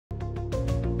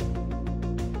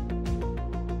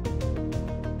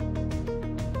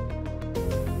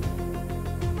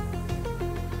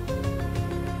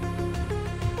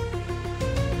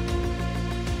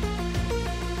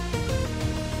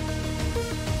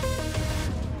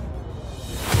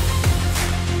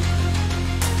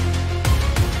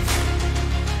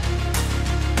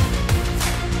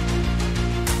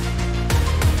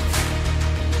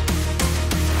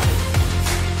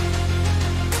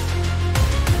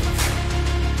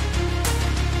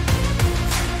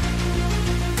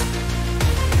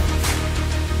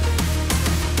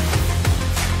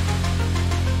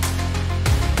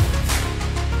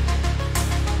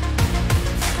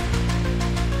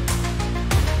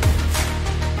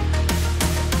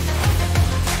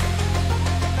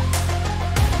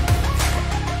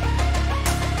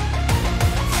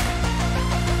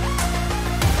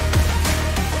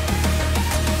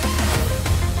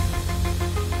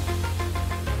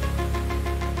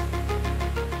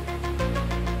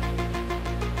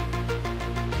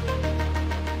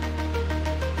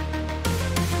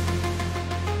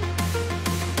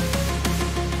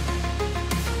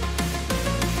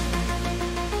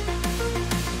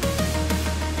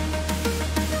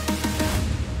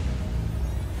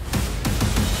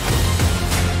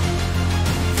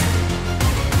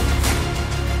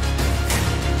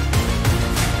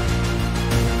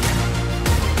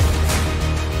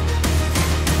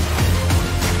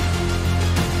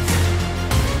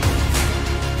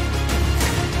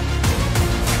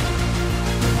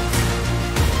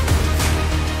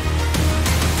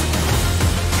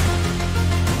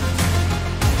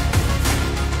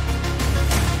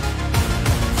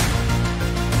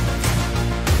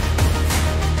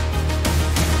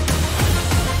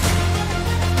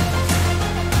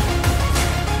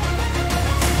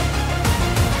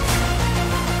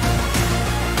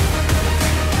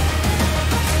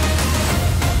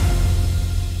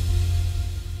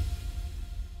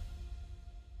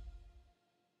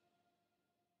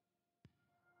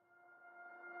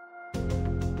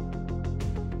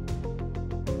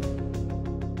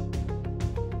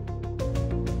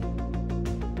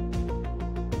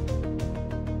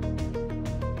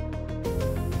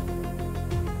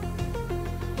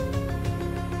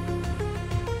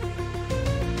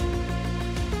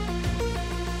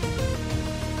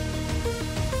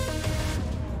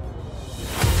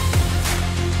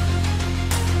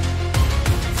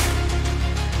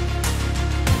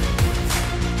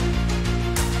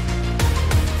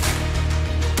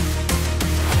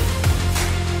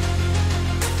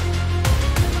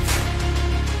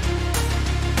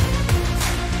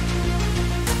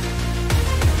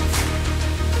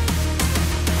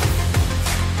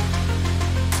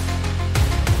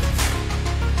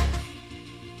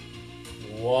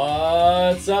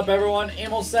up, everyone?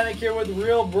 Emil Senek here with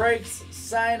Real Breaks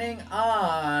signing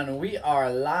on. We are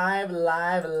live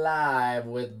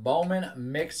with Bowman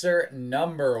Mixer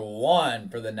number 1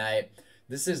 for the night.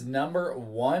 This is number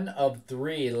 1 of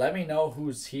 3. Let me know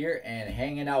who's here and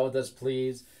hanging out with us,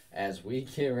 please, as we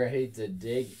get ready to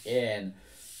dig in.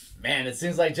 Man, it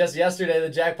seems like just yesterday the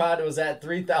jackpot was at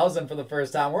 3,000 for the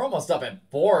first time. We're almost up at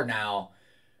 4 now.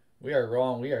 We are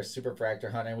rolling. We are super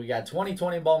fractor hunting. We got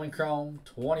 2020 Bowman Chrome,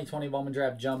 2020 Bowman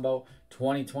Draft Jumbo,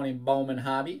 2020 Bowman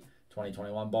Hobby,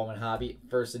 2021 Bowman Hobby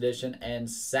First Edition, and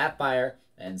Sapphire,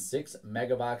 and 6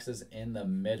 mega boxes in the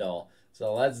middle.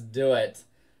 So let's do it.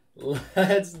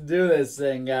 Let's do this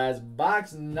thing, guys.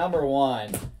 Box number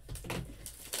 1.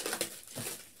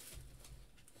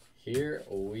 Here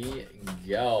we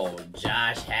go.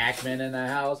 Josh Hackman in the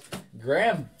house.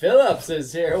 Graham Phillips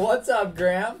is here. What's up,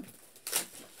 Graham?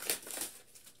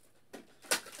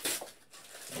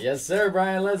 Yes, sir,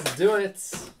 Brian. Let's do it.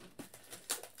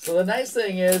 So the nice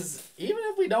thing is, even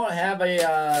if we don't have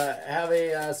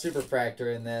a super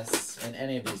fractor in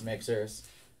any of these mixers,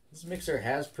 this mixer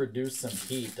has produced some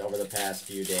heat over the past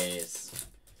few days.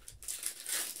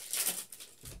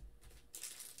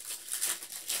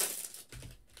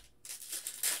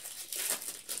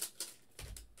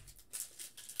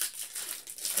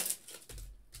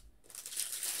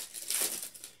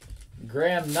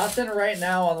 Graham, nothing right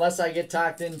now unless I get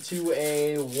talked into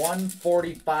a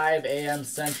 1:45 a.m.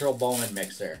 Central Bowman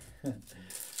mixer.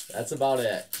 That's about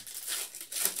it.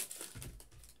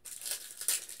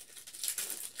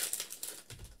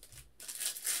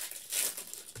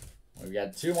 We've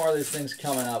got 2 more of these things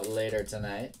coming up later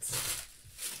tonight,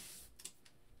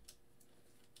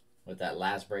 with that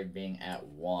last break being at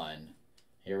 1.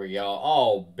 Here we go.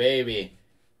 Oh, baby.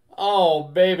 Oh,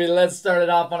 baby, let's start it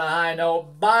off on a high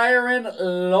note. Byron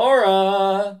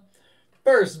Laura.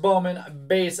 First Bowman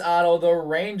base auto, the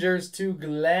Rangers to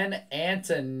Glenn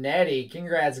Antonetti.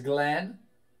 Congrats, Glenn.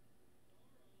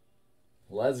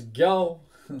 Let's go.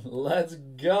 Let's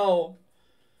go.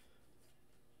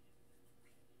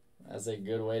 That's a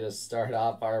good way to start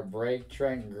off our break.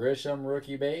 Trent Grisham,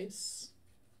 rookie base.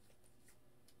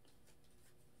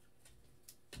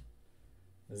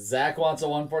 Zach wants a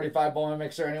 145 Bowman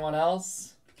mixer. Anyone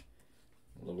else?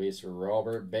 Luis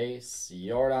Robert base.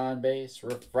 Jordan base.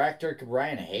 Refractor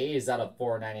Ryan Hayes out of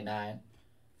 499.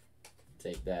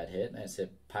 Take that hit. Nice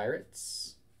hit,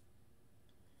 Pirates.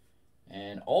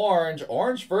 And orange.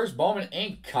 Orange first Bowman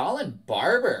ink. Colin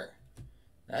Barber.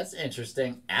 That's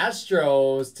interesting.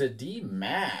 Astros to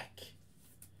D-Mac.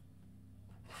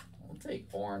 We'll take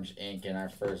orange ink in our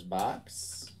first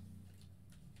box.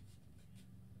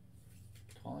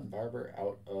 Colin Barber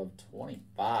out of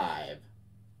 25.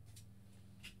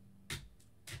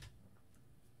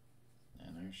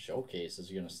 And our showcase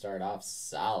is going to start off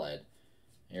solid.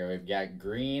 Here we've got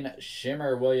green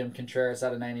shimmer William Contreras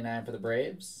out of 99 for the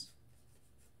Braves.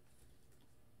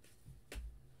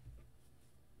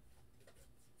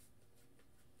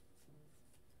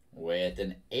 With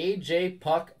an AJ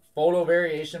Puck photo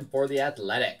variation for the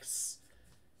Athletics.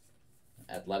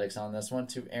 Athletics on this one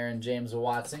to Aaron James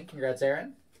Watson. Congrats,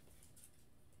 Aaron.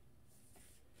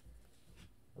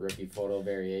 Rookie photo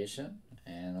variation.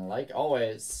 And like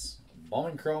always,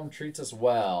 Bowman Chrome treats us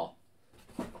well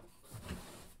for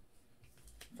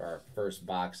our first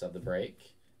box of the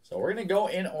break. So we're going to go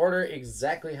in order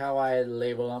exactly how I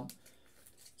label them.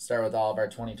 Start with all of our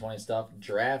 2020 stuff.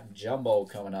 Draft Jumbo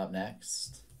coming up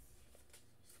next.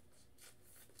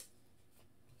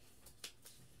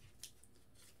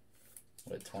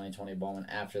 With 2020 Bowman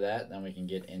after that, then we can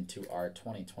get into our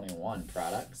 2021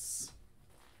 products.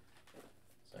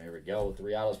 So here we go,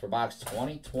 3 autos per box,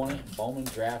 2020 Bowman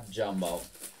Draft Jumbo.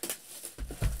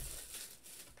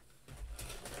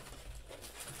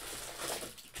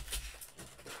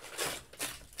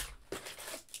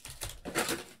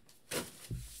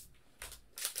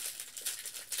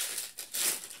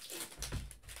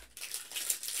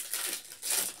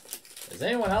 Is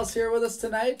anyone else here with us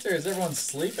tonight, or is everyone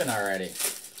sleeping already?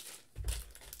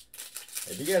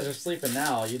 If you guys are sleeping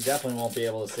now, you definitely won't be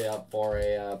able to stay up for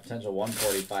a potential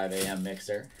 1:45 a.m.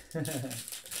 mixer.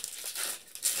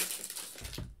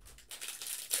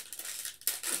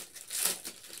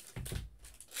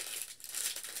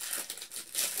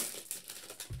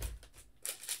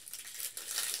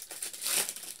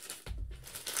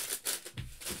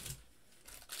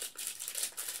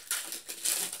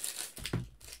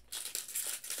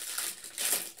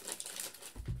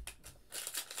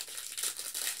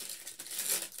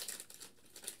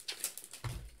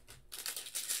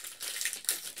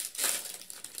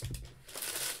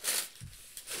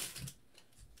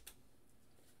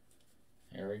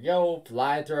 we go.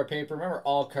 Fly through our paper. Remember,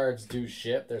 all cards do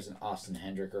ship. There's an Austin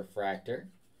Hendrick refractor.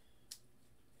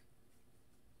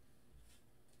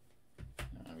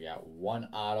 And we got one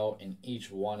auto in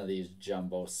each one of these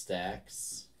jumbo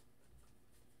stacks.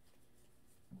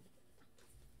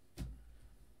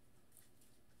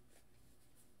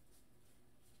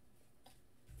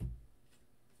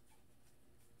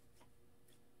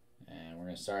 We're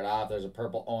going to start off. There's a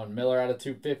purple Owen Miller out of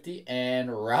 250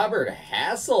 and Robert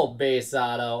Hassel base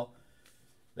auto.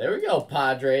 There we go,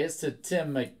 Padres to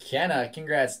Tim McKenna.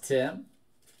 Congrats, Tim.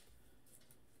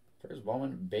 First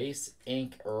Bowman base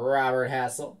ink Robert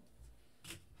Hassel.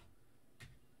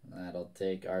 That'll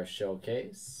take our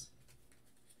showcase.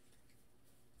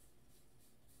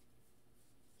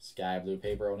 Sky blue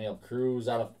paper O'Neal Cruz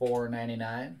out of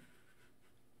 4.99.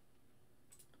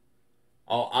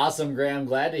 Oh, awesome, Graham.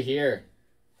 Glad to hear.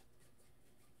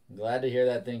 Glad to hear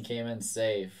that thing came in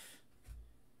safe.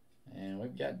 And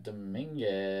we've got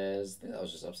Dominguez. I think that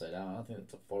was just upside down. I don't think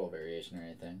that's a photo variation or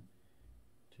anything.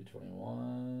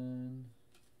 221.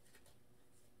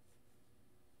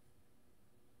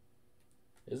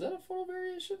 Is that a photo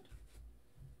variation?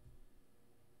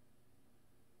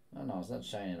 Oh, no, it's not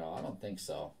shiny at all. I don't think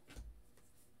so.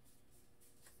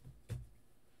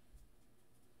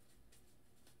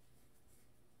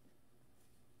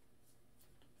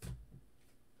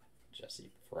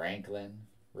 Jesse Franklin,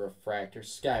 refractor,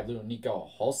 sky blue, Nico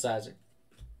Holsizer.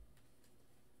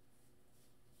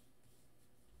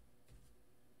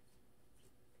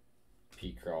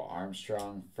 P. Crow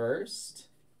Armstrong first.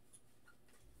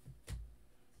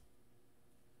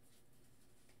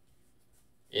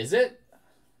 Is it?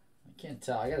 I can't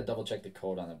tell. I gotta double check the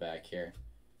code on the back here.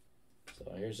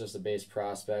 So here's just a base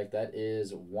prospect. That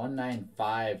is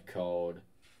 195 code,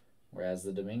 whereas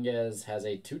the Dominguez has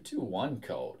a 221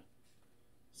 code.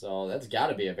 So that's got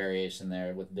to be a variation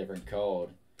there with a different code.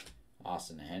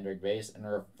 Austin Hendrick base and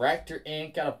refractor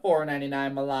ink out of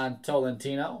 4.99 Milan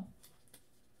Tolentino.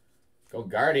 Go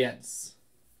Guardians.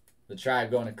 The Tribe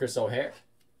going to Chris O'Hare.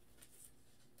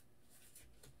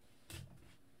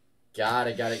 Got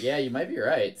it. Yeah, you might be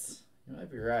right. You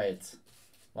might be right.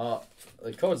 Well,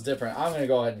 the code's different. I'm going to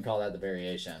go ahead and call that the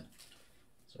variation.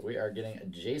 So we are getting a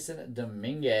Jason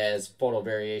Dominguez photo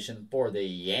variation for the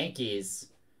Yankees.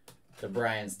 To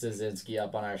Brian Stasinski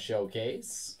up on our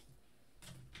showcase.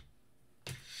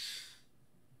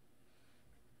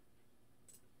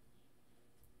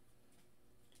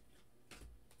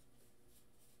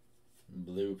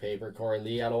 Blue paper, Corey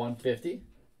Lee out of 150.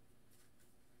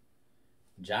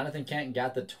 Jonathan Kent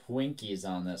got the Twinkies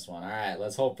on this one. All right,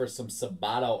 let's hope for some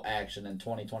Sabato action in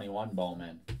 2021.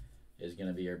 Bowman is going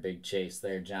to be your big chase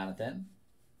there, Jonathan.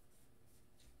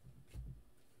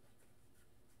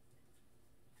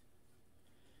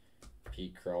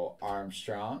 P. Crow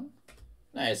Armstrong.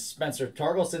 Nice. Spencer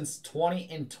Torkelson's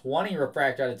 20/20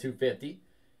 refractor out of 250.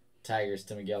 Tigers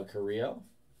to Miguel Carrillo.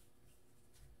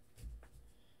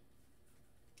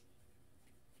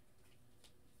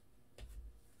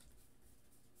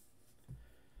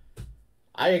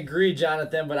 I agree,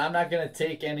 Jonathan, but I'm not gonna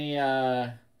take any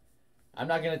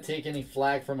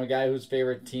flack from a guy whose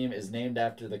favorite team is named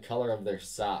after the color of their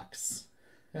socks.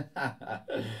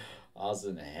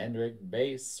 Austin Hendrick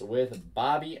base with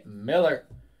Bobby Miller.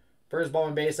 First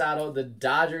Bowman base auto, the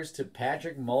Dodgers to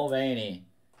Patrick Mulvaney.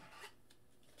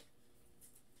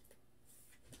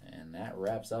 And that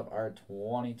wraps up our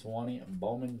 2020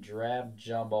 Bowman Draft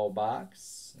Jumbo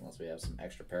box. Unless we have some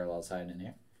extra parallels hiding in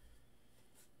here.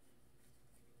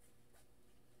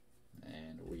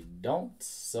 And we don't,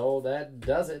 so that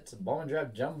does it. Bowman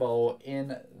Draft Jumbo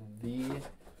in the...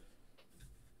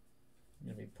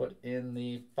 going to be put in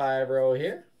the 5-row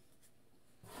here.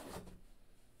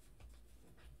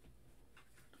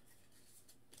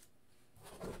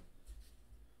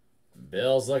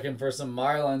 Bill's looking for some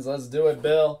Marlins. Let's do it,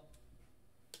 Bill.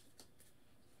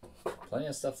 Plenty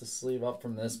of stuff to sleeve up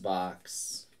from this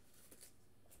box.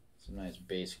 Some nice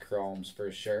base chromes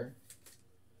for sure.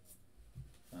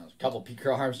 A couple P.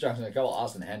 Crow Armstrongs and a couple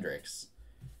Austin Hendricks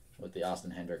with the Austin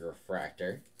Hendrick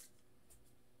refractor.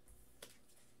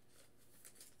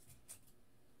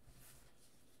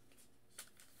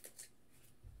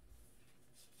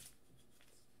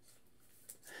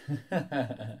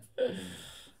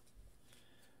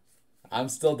 I'm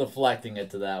still deflecting it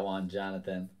to that one,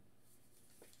 Jonathan.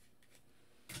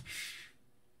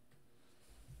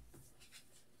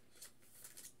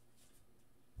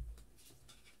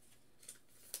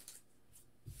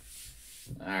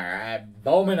 All right,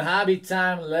 Bowman Hobby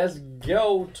time. Let's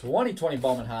go. 2020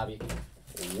 Bowman Hobby.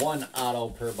 One auto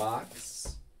per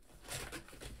box.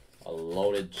 A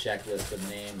loaded checklist of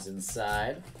names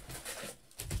inside.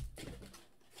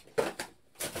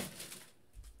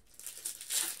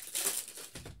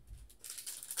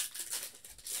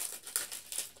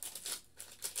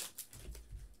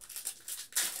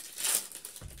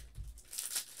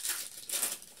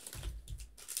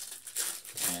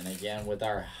 Again, with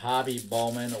our hobby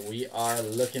Bowman, we are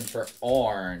looking for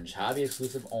orange. Hobby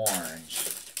exclusive orange.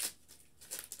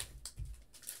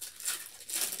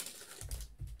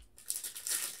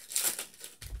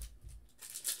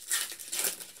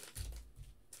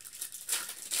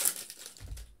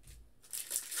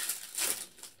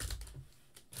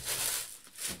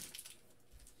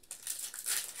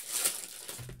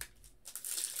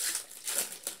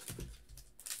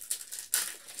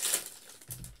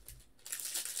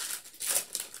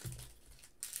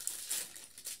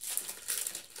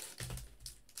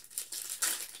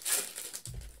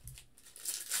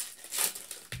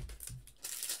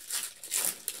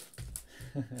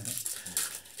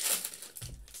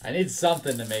 I need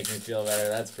something to make me feel better,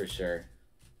 that's for sure.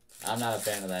 I'm not a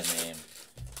fan of that name.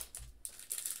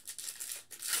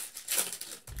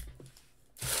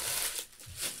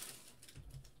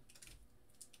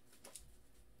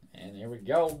 And here we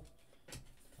go.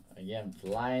 Again,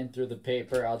 flying through the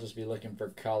paper. I'll just be looking for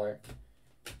color.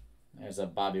 There's a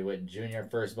Bobby Witt Jr.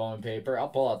 first Bowman paper. I'll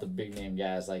pull out the big name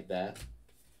guys like that.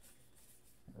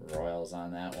 Royals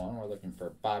on that one. We're looking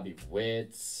for Bobby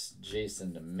Witt,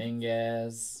 Jason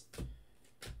Dominguez.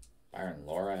 Byron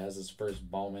Laura has his first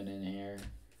Bowman in here.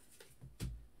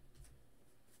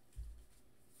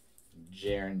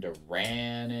 Jaron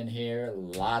Duran in here.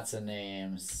 Lots of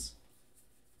names.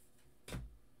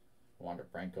 Wander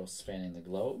Franco spanning the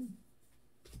globe.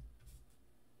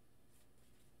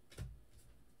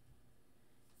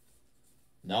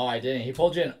 No, I didn't. He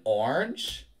pulled you an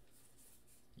orange?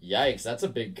 Yikes, that's a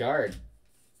big card.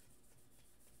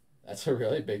 That's a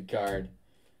really big card.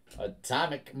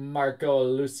 Atomic Marco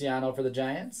Luciano for the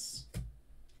Giants.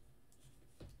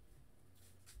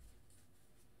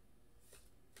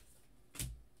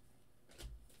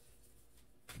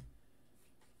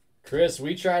 Chris,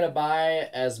 we try to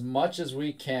buy as much as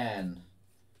we can.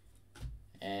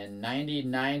 And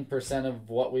 99% of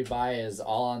what we buy is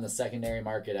all on the secondary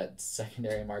market at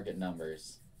secondary market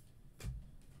numbers.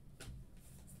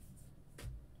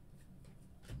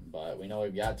 But we know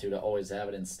we've got to always have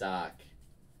it in stock.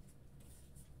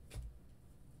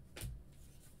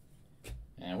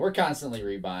 And we're constantly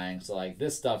rebuying. So like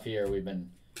this stuff here, we've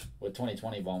been, with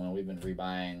 2020 Bowman, we've been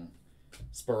rebuying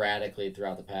sporadically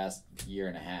throughout the past year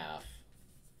and a half.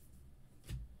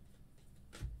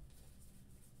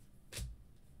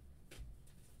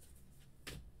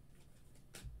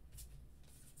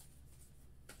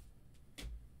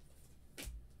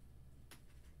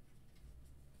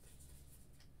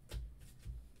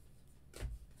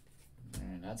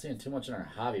 Not seeing too much in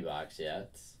our hobby box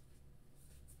yet.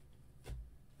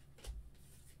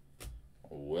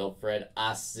 Wilfred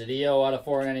Asidio out of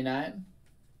 499.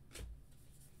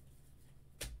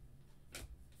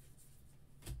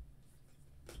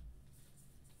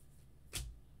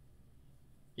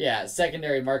 Yeah,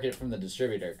 secondary market from the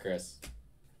distributor, Chris.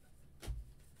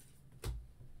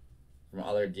 From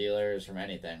other dealers, from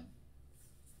anything.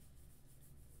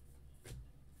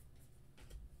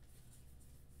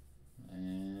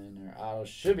 And our auto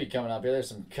should be coming up here. There's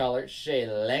some color. Shea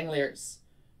Langeliers.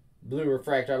 Blue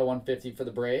refractor auto 150 for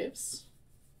the Braves.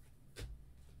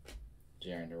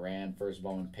 Jaron Duran, first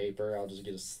Bowman paper. I'll just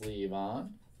get a sleeve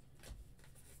on.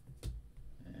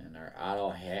 And our auto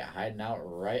hiding out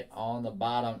right on the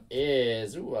bottom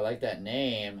is, ooh, I like that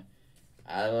name.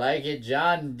 I like it.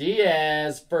 John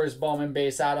Diaz, first Bowman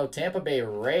base auto. Tampa Bay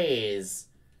Rays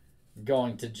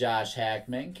going to Josh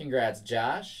Hackman. Congrats,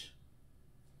 Josh.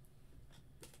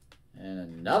 And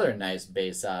another nice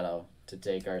base auto to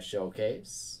take our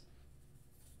showcase.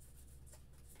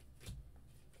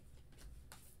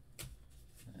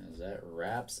 As that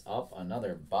wraps up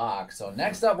another box. So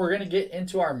next up, we're going to get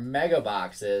into our mega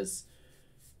boxes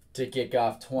to kick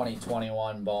off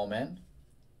 2021 Bowman.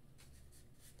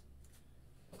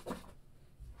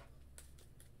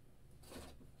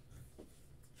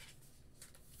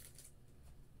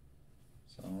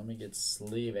 So let me get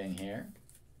sleeving here.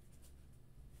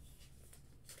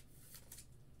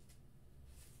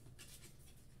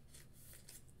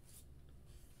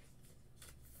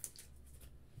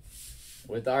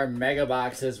 With our mega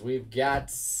boxes, we've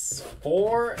got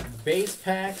 4 base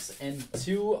packs and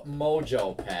 2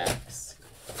 mojo packs.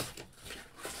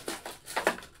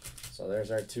 So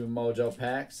there's our 2 mojo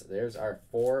packs. There's our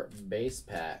 4 base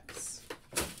packs.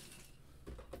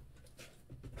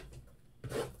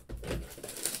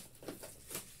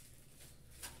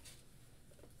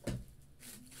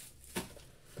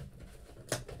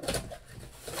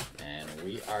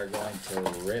 We are going to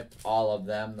rip all of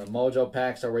them. The mojo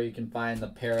packs are where you can find the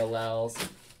parallels.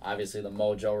 Obviously the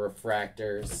mojo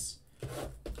refractors.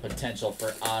 Potential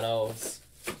for autos.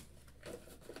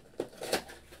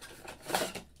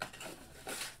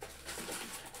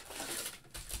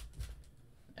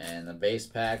 base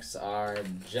packs are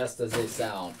just as they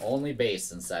sound. Only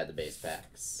base inside the base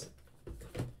packs.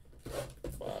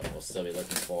 But we'll still be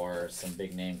looking for some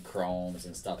big name chromes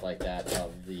and stuff like that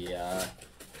of the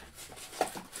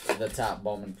top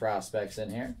Bowman prospects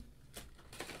in here.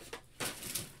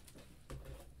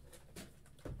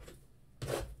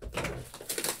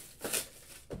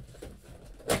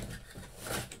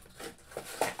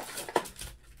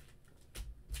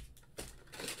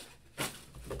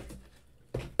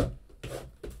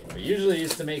 We usually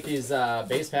used to make these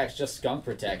base packs just skunk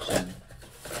protection.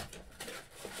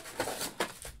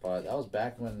 But that was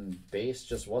back when base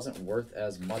just wasn't worth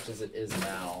as much as it is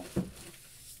now.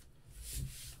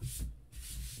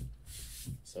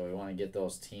 So we want to get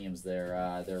those teams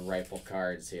their rightful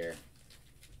cards here.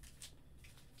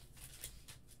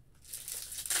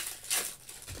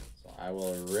 So I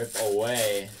will rip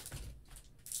away.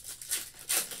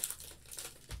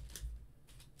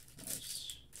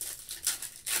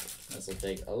 This will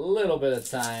take a little bit of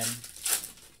time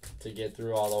to get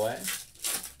through all the way.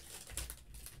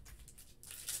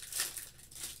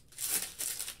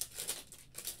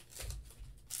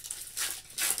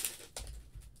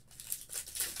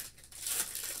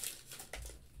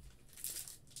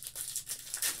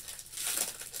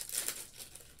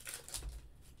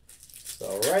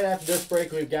 So right after this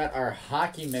break, we've got our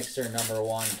Hockey Mixer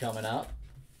 #1 coming up.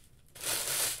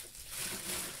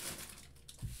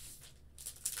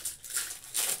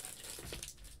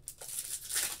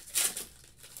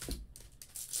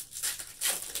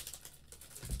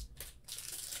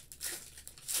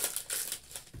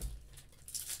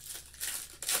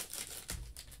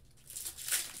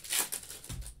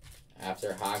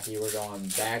 After hockey, we're going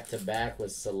back-to-back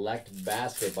with Select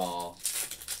Basketball.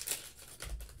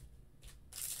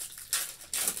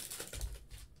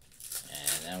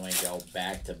 And then we go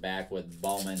back-to-back with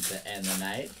Bowman to end the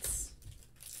night.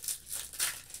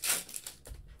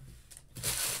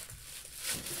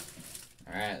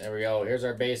 Alright, there we go. Here's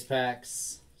our base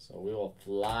packs. So we will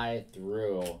fly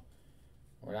through.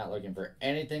 We're not looking for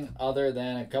anything other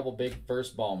than a couple big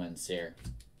first Bowmans here.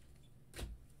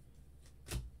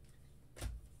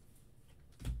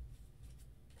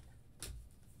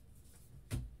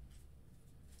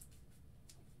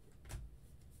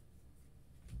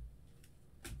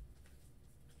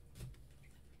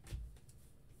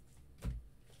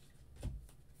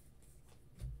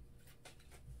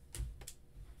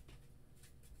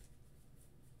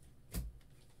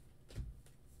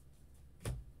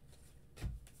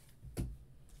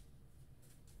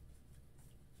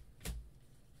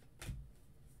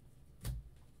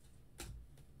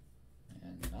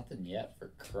 Nothing yet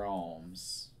for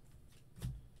chromes.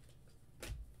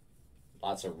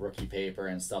 Lots of rookie paper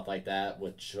and stuff like that,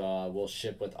 which will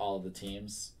ship with all of the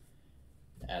teams.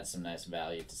 Add some nice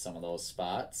value to some of those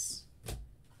spots.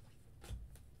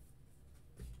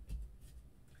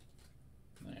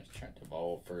 There's Trent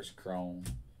DeVoe, first chrome.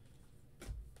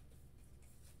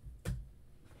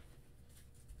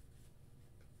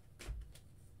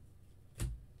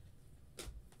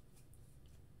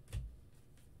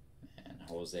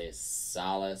 Jose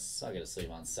Salas. I'll get a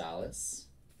sleeve on Salas.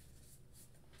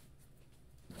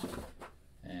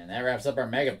 And that wraps up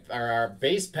our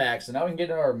base packs. So now we can get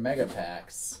into our mega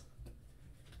packs.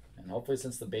 And hopefully,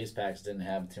 since the base packs didn't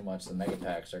have too much, the mega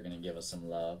packs are going to give us some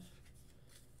love.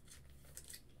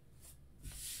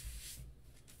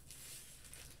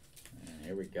 And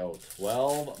here we go.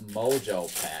 12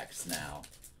 Mojo packs now.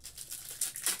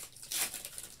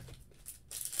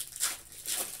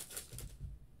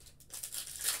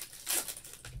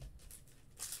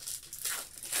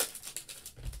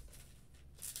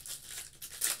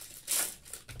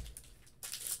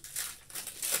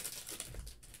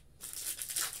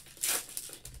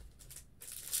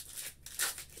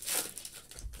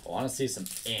 I want to see some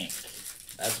ink.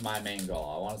 That's my main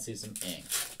goal. I want to see some ink.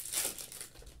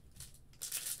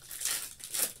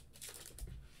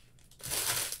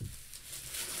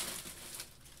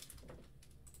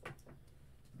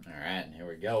 Alright, and here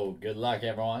we go. Good luck,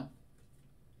 everyone.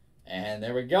 And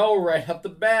there we go, right off the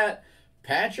bat.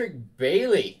 Patrick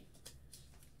Bailey.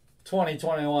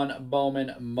 2021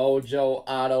 Bowman Mojo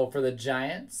Auto for the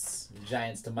Giants.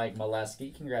 Giants to Mike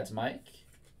Molesky. Congrats, Mike.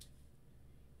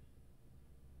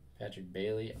 Patrick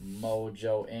Bailey,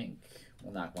 Mojo Inc.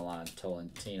 We'll knock Milan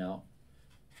Tolentino.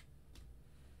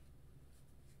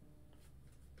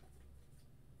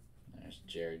 There's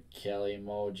Jared Kelly,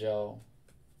 Mojo.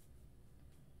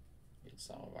 Get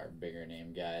some of our bigger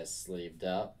name guys sleeved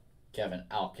up. Kevin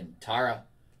Alcantara,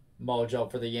 Mojo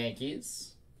for the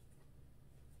Yankees.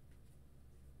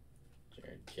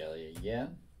 Jared Kelly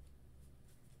again.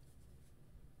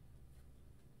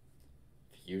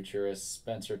 Futurist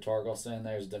Spencer Torkelson.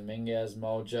 There's Dominguez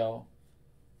Mojo.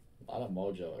 A lot of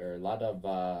mojo, or a lot of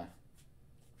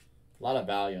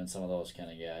value in some of those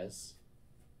kind of guys.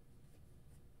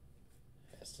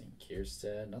 Heston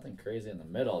Kierstead. Nothing crazy in the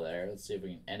middle there. Let's see if we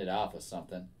can end it off with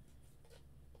something.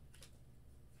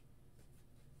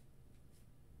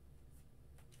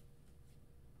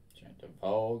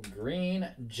 DeVoe. Green.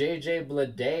 J.J.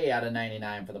 Bleday out of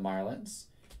 99 for the Marlins.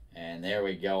 And there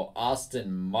we go.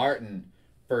 Austin Martin.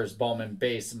 First Bowman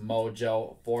base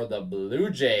mojo for the Blue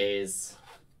Jays.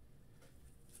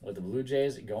 With the Blue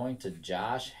Jays going to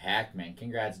Josh Hackman.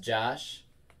 Congrats, Josh.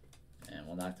 And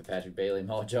we'll knock the Patrick Bailey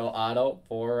mojo auto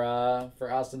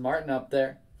for Austin Martin up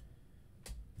there.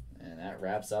 And that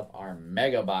wraps up our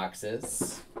mega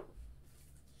boxes.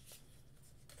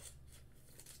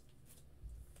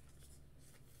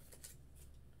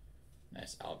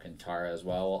 Nice Alcantara as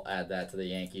well. We'll add that to the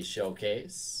Yankees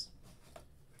showcase.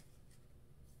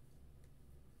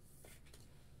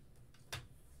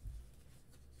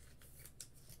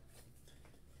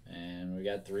 And we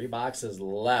got 3 boxes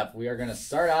left. We are going to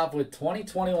start off with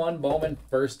 2021 Bowman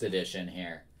First Edition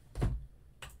here.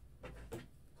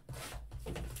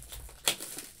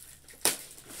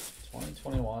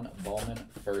 Bowman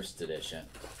First Edition.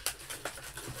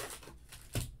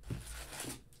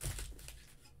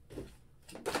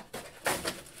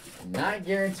 Not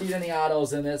guaranteed any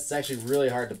autos in this. It's actually really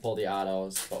hard to pull the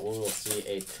autos, but we will see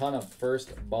a ton of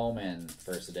first Bowman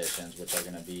First Editions, which are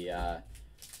going to be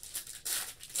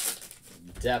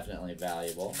definitely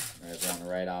valuable. There's one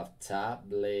right off top,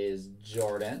 Blaze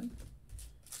Jordan.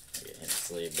 I'll get him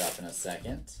sleeved up in a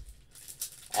second.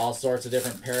 All sorts of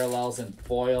different parallels and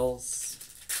foils.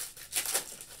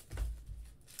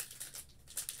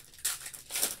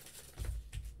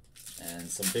 And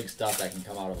some big stuff that can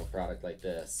come out of a product like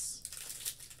this.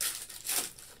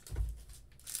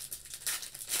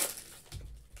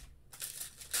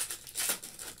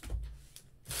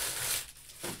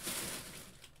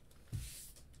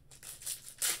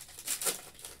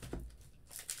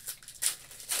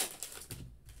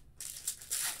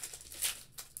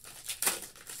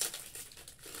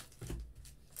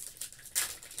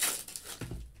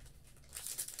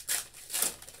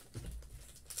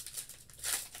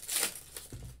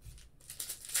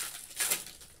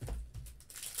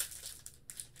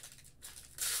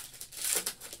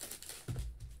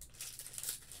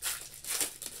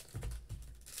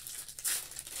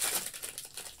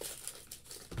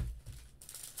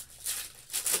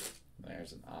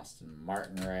 There's an Austin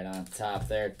Martin right on top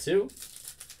there too.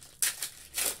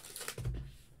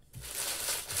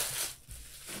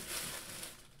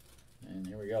 And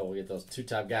here we go. We'll get those 2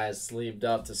 top guys sleeved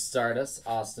up to start us.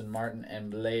 Austin Martin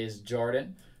and Blaze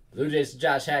Jordan. Blue Jays to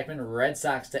Josh Hackman. Red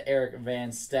Sox to Eric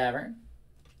Van Stavern.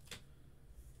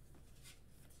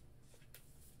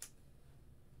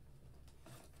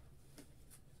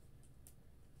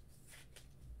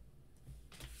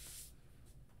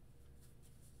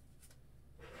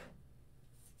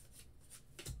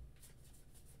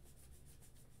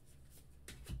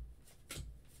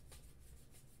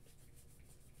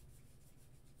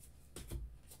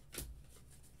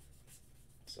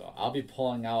 So I'll be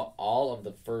pulling out all of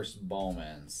the first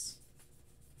Bowmans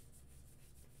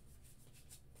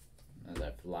as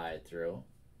I fly through.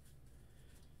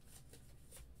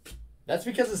 That's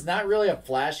because it's not really a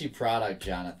flashy product,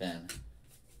 Jonathan.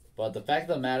 But the fact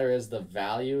of the matter is the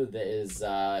value that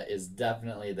is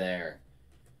definitely there.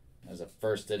 There's a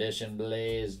first edition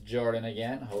Blaze Jordan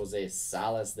again. Jose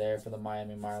Salas there for the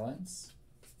Miami Marlins.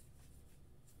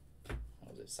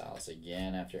 Jose Salas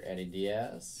again after Eddie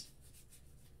Diaz.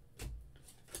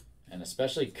 And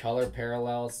especially color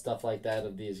parallels, stuff like that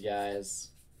of these guys.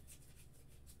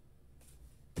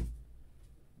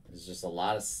 There's just a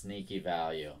lot of sneaky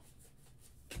value.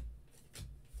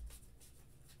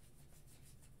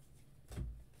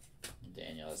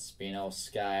 Daniel Espino,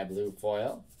 sky blue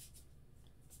foil.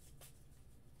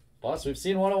 Plus, we've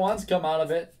seen 101s come out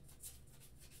of it.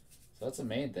 So that's the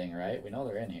main thing, right? We know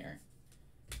they're in here.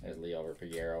 There's Leo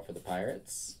Figueroa for the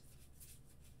Pirates.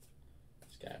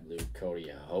 Sky blue Cody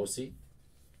Hosey.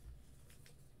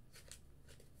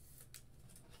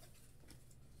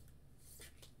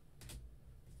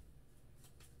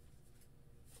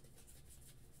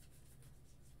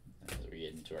 As we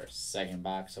get into our second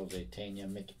box, Jose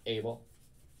Tena McAble.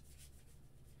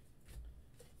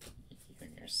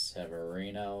 Junior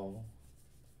Severino.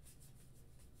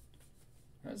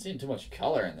 I'm not seeing too much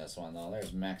color in this one, though.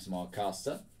 There's Maximo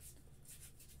Acosta.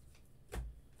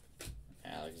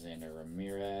 Alexander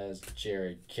Ramirez,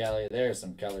 Jared Kelly. There's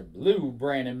some color. Blue,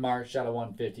 Brandon Marsh out of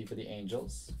 150 for the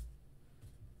Angels.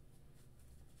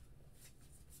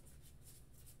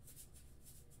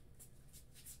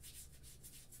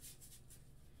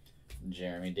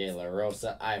 Jeremy De La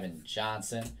Rosa, Ivan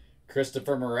Johnson,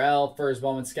 Christopher Morel, first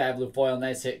Bowman Sky Blue foil.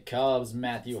 Nice hit, Cubs,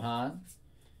 Matthew Hahn.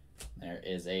 There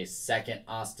is a second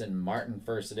Austin Martin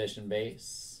first edition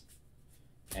base.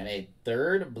 And a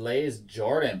third Blaze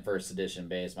Jordan first edition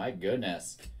base. My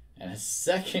goodness. And a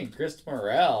second Christopher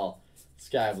Morel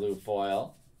Sky Blue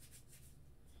foil.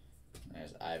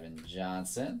 There's Ivan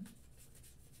Johnson.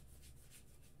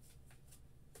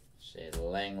 Shea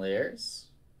Langeliers.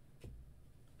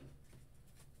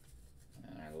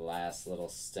 And our last little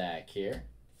stack here.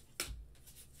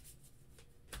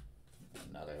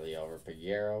 Another Leo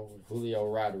Figueroa, Julio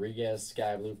Rodriguez,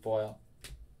 Sky Blue foil.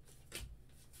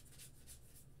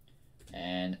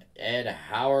 And Ed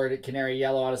Howard, Canary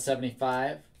Yellow out of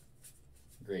 75.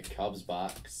 Great Cubs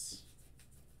box.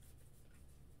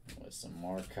 With some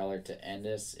more color to end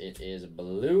us. It is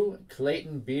blue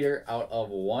Clayton Beater out of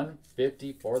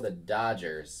 150 for the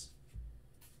Dodgers.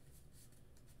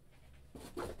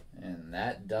 And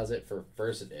that does it for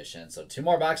first edition. So 2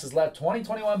 more boxes left.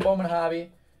 2021 Bowman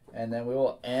Hobby. And then we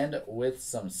will end with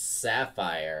some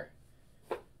Sapphire.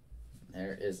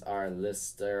 There is our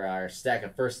list, or our stack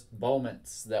of first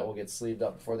Bowmans that will get sleeved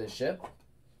up before they ship.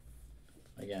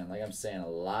 Again, like I'm saying, a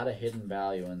lot of hidden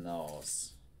value in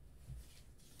those.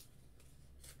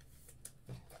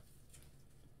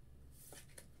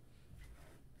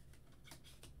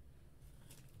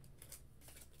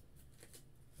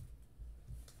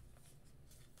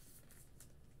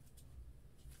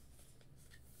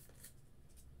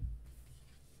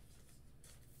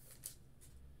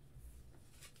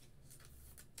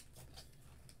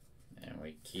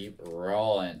 Keep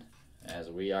rolling as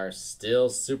we are still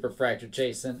super fracture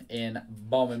chasing in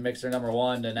Bowman Mixer number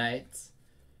 1 tonight.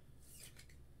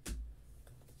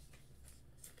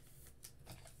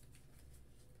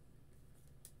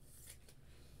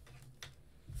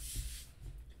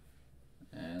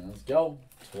 And let's go.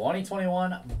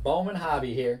 2021 Bowman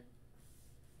Hobby here.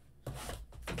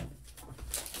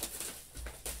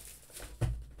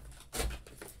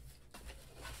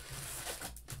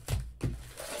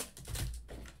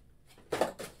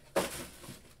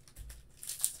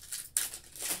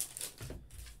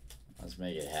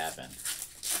 Make it happen.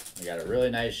 We got a really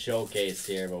nice showcase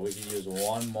here, but we can use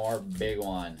one more big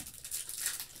one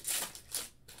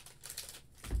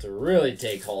to really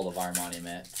take hold of our money,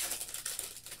 Mets.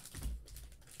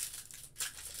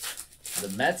 The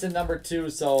Mets in number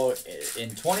 2. So in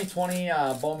 2020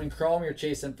 Bowman Chrome, you're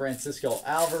chasing Francisco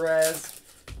Alvarez.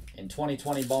 In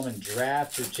 2020 Bowman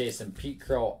Draft, you're chasing Pete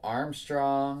Crow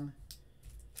Armstrong.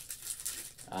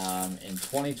 In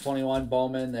 2021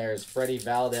 Bowman, there's Freddie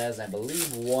Valdez, and I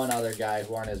believe one other guy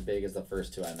who aren't as big as the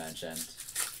first 2 I mentioned.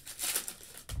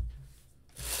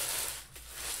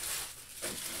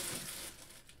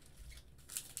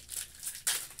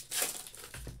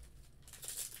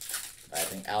 I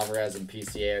think Alvarez and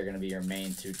PCA are going to be your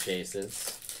main 2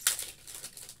 chases.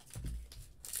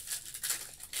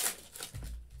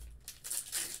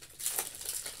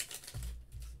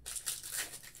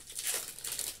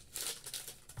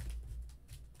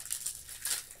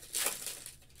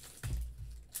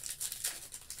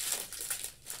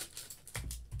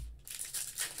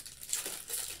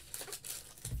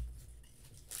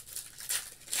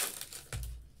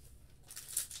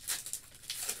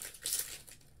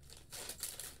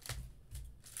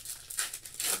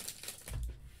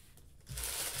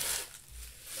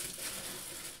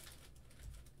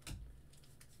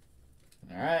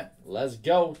 All right, let's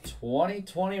go.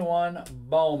 2021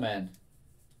 Bowman.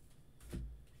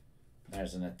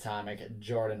 There's an atomic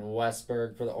Jordan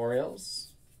Westberg for the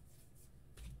Orioles.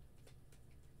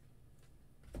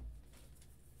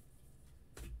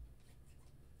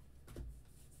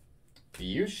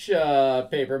 Fuchsia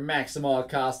paper Maximo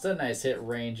Acosta. Nice hit,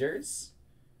 Rangers.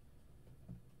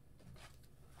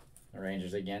 The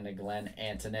Rangers again to Glenn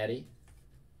Antonetti.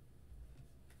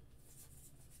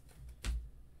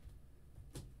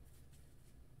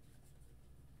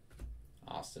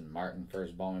 Austin Martin,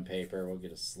 first Bowman paper. We'll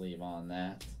get a sleeve on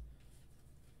that.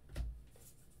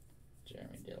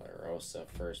 Jeremy De La Rosa,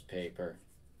 first paper.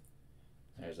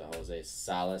 There's a Jose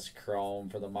Salas chrome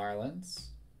for the Marlins.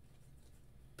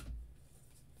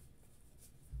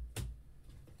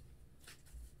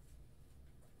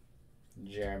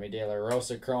 Jeremy De La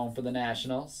Rosa chrome for the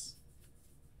Nationals.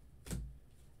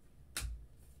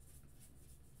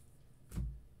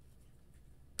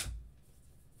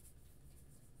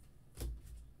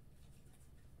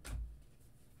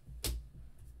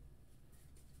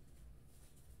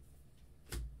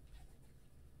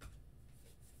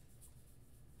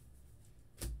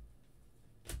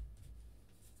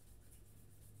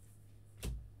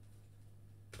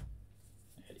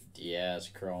 has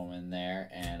chrome in there.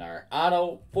 And our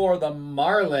auto for the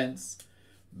Marlins.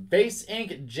 Base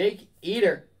ink, Jake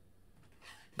Eater.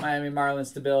 Miami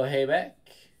Marlins to Bill Haybeck.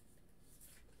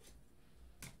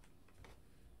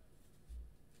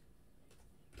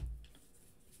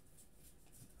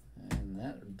 And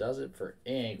that does it for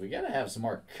ink. We got to have some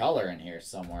more color in here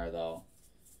somewhere, though.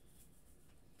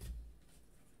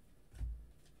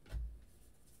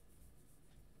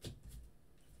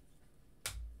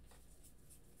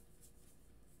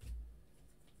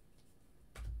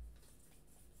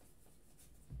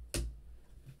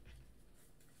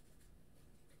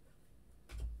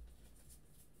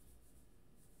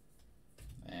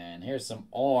 And here's some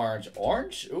orange.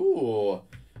 Orange? Ooh.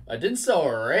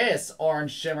 Adinso Reyes.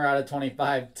 Orange shimmer out of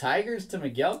 25. Tigers to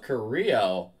Miguel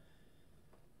Carrillo.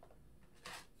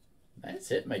 Nice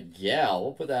hit, Miguel.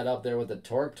 We'll put that up there with the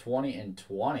Torque 20 and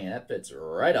 20. That fits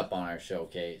right up on our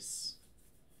showcase.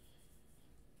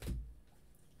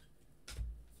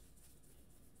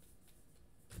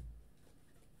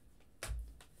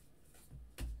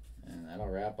 And that'll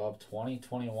wrap up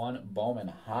 2021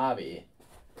 Bowman Hobby.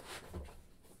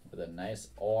 With a nice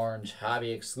orange,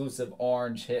 hobby exclusive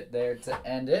orange hit there to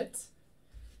end it.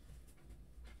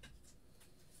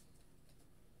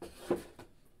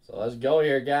 So let's go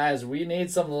here, guys. We need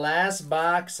some last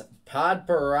box Pod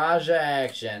Paraja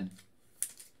action.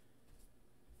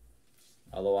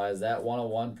 Otherwise, that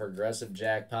 101 progressive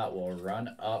jackpot will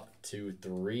run up to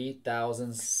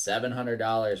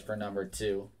 $3,700 for number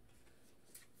 2.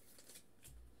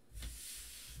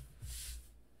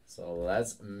 So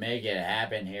let's make it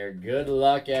happen here. Good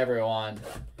luck, everyone.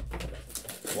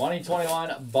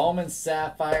 2021 Bowman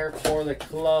Sapphire for the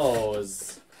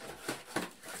close.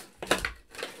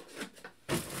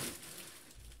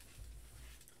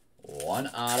 One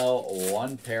auto,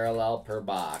 one parallel per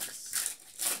box.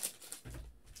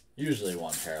 Usually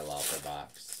one parallel per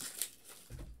box.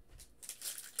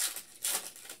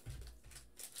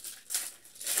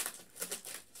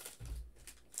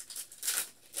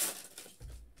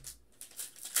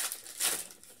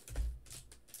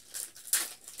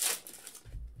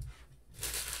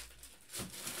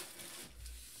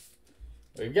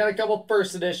 We've got a couple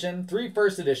first edition, 3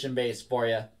 first edition base for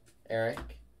you,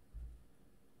 Eric.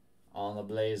 On the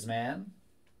Blaze Man.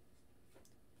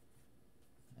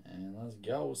 And let's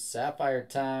go. Sapphire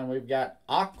time. We've got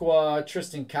Aqua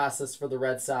Tristan Casas for the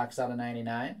Red Sox out of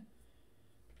 99.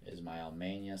 Ismael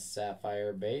Mania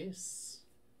Sapphire base.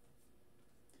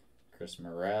 Chris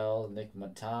Morel, Nick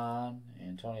Matan,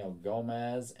 Antonio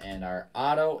Gomez. And our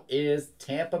auto is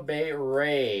Tampa Bay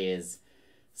Rays.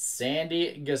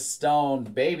 Sandy Gaston,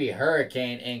 Baby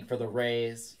Hurricane ink for the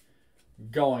Rays.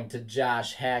 Going to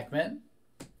Josh Hackman.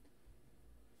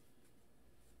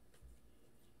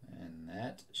 And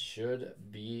that should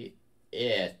be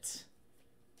it.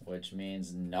 Which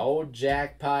means no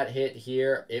jackpot hit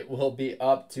here. It will be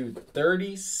up to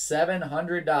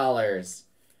 $3,700.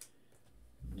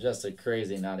 Just a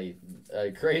crazy number.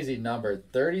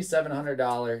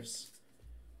 $3,700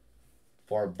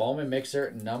 for Bowman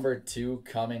Mixer number 2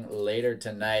 coming later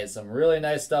tonight. Some really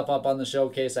nice stuff up on the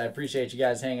showcase. I appreciate you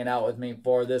guys hanging out with me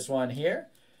for this one here.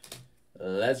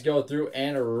 Let's go through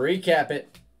and recap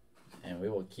it. And we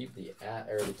will keep the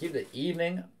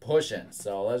evening pushing.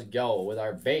 So let's go with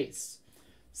our base.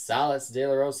 Salas, De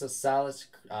La Rosa, Salas,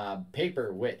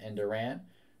 Paper, Witt, and Duran.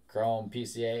 Chrome,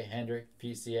 PCA, Hendrick,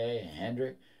 PCA,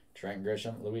 Hendrick. Trent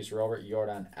Grisham, Luis Robert,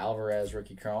 Jordan Alvarez,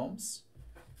 rookie chromes.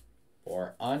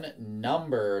 For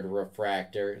unnumbered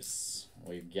refractors,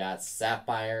 we've got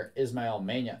Sapphire, Ismael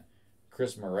Mania,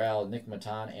 Chris Morel, Nick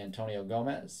Matan, Antonio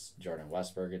Gomez, Jordan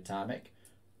Westberg, Atomic.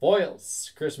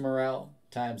 Foils, Chris Morel,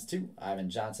 ×2, Ivan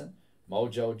Johnson.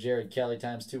 Mojo, Jared Kelly,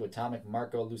 ×2, Atomic,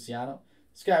 Marco Luciano.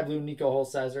 Sky Blue, Nico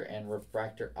Holsizer, and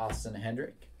Refractor, Austin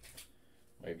Hendrick.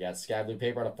 We've got Sky Blue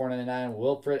Paper out of $4.99,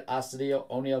 Wilfred Astudillo,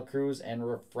 O'Neill Cruz, and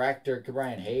Refractor,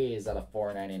 Brian Hayes out of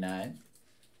 $4.99.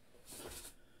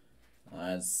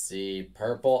 Let's see,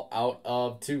 Purple out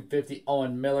of $250,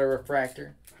 Owen Miller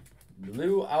Refractor.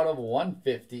 Blue out of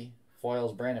 $150,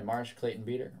 Foils, Brandon Marsh, Clayton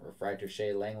Beater. Refractor, Shea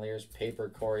Langeliers, Paper,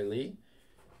 Corey Lee.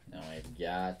 Now we've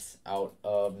got out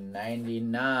of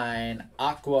 99,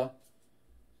 Aqua,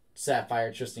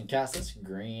 Sapphire, Tristan Casas.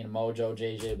 Green, Mojo,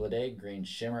 JJ Bleday. Green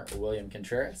Shimmer, William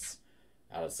Contreras.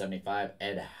 Out of 75,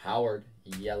 Ed Howard,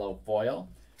 Yellow Foil.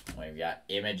 We've got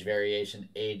Image Variation,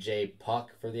 AJ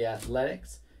Puck for the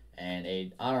Athletics. And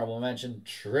a honorable mention,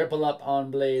 triple up on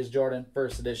Blaze Jordan,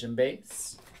 first edition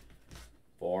base.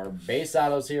 For base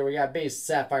autos here, we got base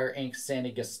Sapphire Ink,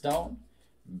 Sandy Gaston.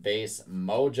 Base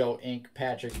Mojo Ink,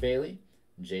 Patrick Bailey.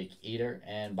 Jake Eater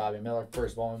and Bobby Miller,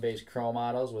 first Bowman base chrome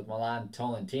autos with Milan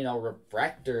Tolentino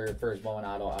refractor, first Bowman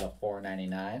auto out of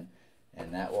 499.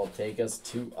 And that will take us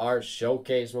to our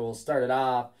showcase where we'll start it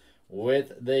off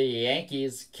with the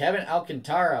Yankees. Kevin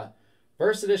Alcantara,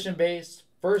 first edition base,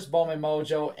 first Bowman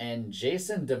Mojo, and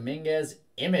Jason Dominguez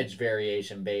image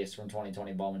variation base from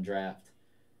 2020 Bowman draft.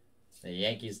 The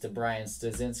Yankees to Brian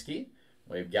Stasinski.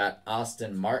 We've got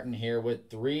Austin Martin here with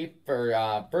 3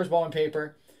 for first Bowman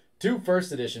paper, 2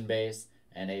 first edition base,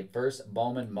 and a first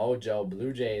Bowman Mojo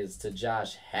Blue Jays to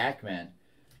Josh Hackman.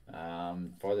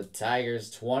 For the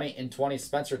Tigers, 20 and 20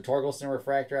 Spencer Torkelson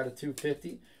refractor out of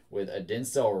 250 with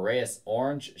Adinso Reyes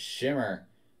orange shimmer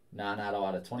non-auto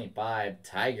out of 25.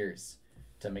 Tigers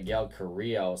to Miguel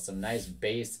Carrillo. Some nice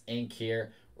base ink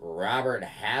here. Robert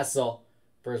Hassel,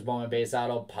 first Bowman base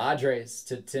auto. Padres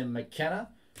to Tim McKenna.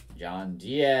 John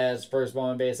Diaz, first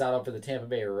Bowman base auto for the Tampa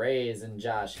Bay Rays and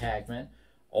Josh Hackman.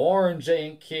 Orange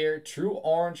ink here. True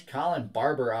orange Colin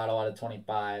Barber auto out of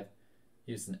 25.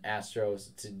 Houston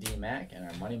Astros to D-Mac, and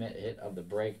our money mint hit of the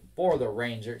break for the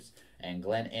Rangers. And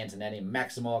Glenn Antonetti,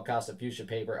 Maximo Acosta fuchsia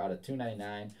paper out of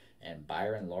 299, and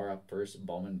Byron Laura first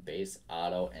Bowman base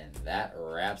auto, and that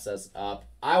wraps us up.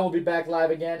 I will be back live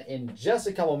again in just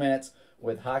a couple minutes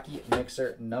with Hockey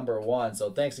Mixer number 1. So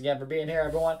thanks again for being here,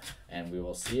 everyone, and we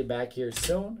will see you back here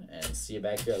soon, and see you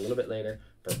back here a little bit later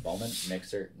for Bowman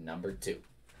Mixer number 2.